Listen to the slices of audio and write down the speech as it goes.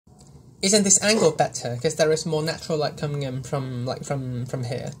isn't this angle better? Because there is more natural light coming in from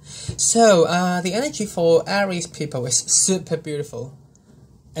here. So the energy for Aries people is super beautiful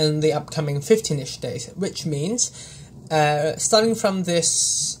in the upcoming 15-ish days, which means starting from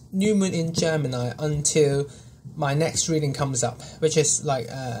this new moon in Gemini until my next reading comes up, which is like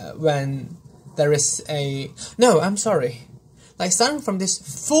when there is a... No, I'm sorry. Like starting from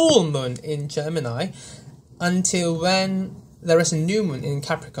this full moon in Gemini until when there is a new moon in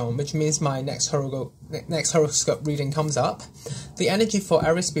Capricorn, which means my next horoscope reading comes up. The energy for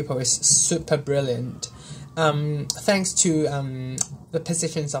Aries people is super brilliant, thanks to the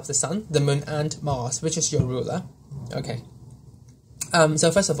positions of the Sun, the Moon, and Mars, which is your ruler. Okay.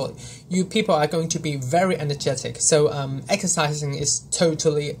 So first of all, you people are going to be very energetic. So exercising is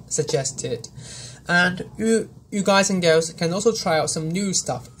totally suggested, and you guys and girls can also try out some new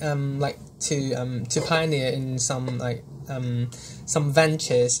stuff, like to pioneer in some like some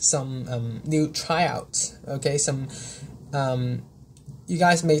ventures, some new tryouts. Okay, some you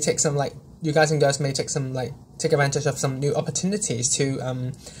guys may take some like you guys and girls may take some like take advantage of some new opportunities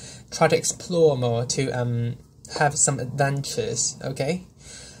to try to explore more, to have some adventures. Okay,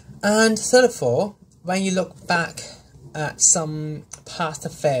 and third of all, when you look back at some past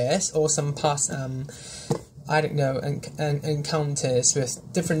affairs or some past I don't know, encounters with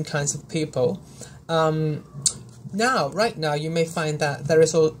different kinds of people, right now, you may find that there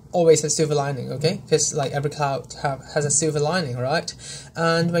is always a silver lining, okay? Because like every cloud has a silver lining, right?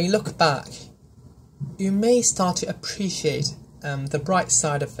 And when you look back, you may start to appreciate the bright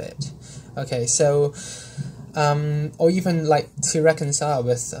side of it, okay? So, or even like to reconcile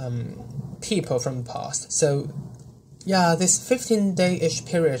with people from the past. So, yeah, this 15-day-ish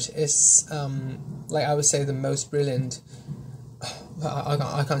period is like I would say the most brilliant.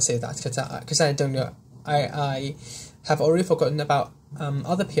 I can't say that because I don't know. I have already forgotten about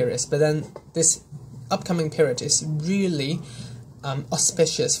other periods, but then this upcoming period is really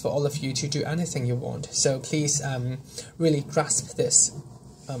auspicious for all of you to do anything you want. So please really grasp this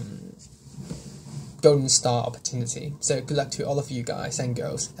golden star opportunity. So good luck to all of you guys and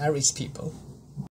girls, Aries people.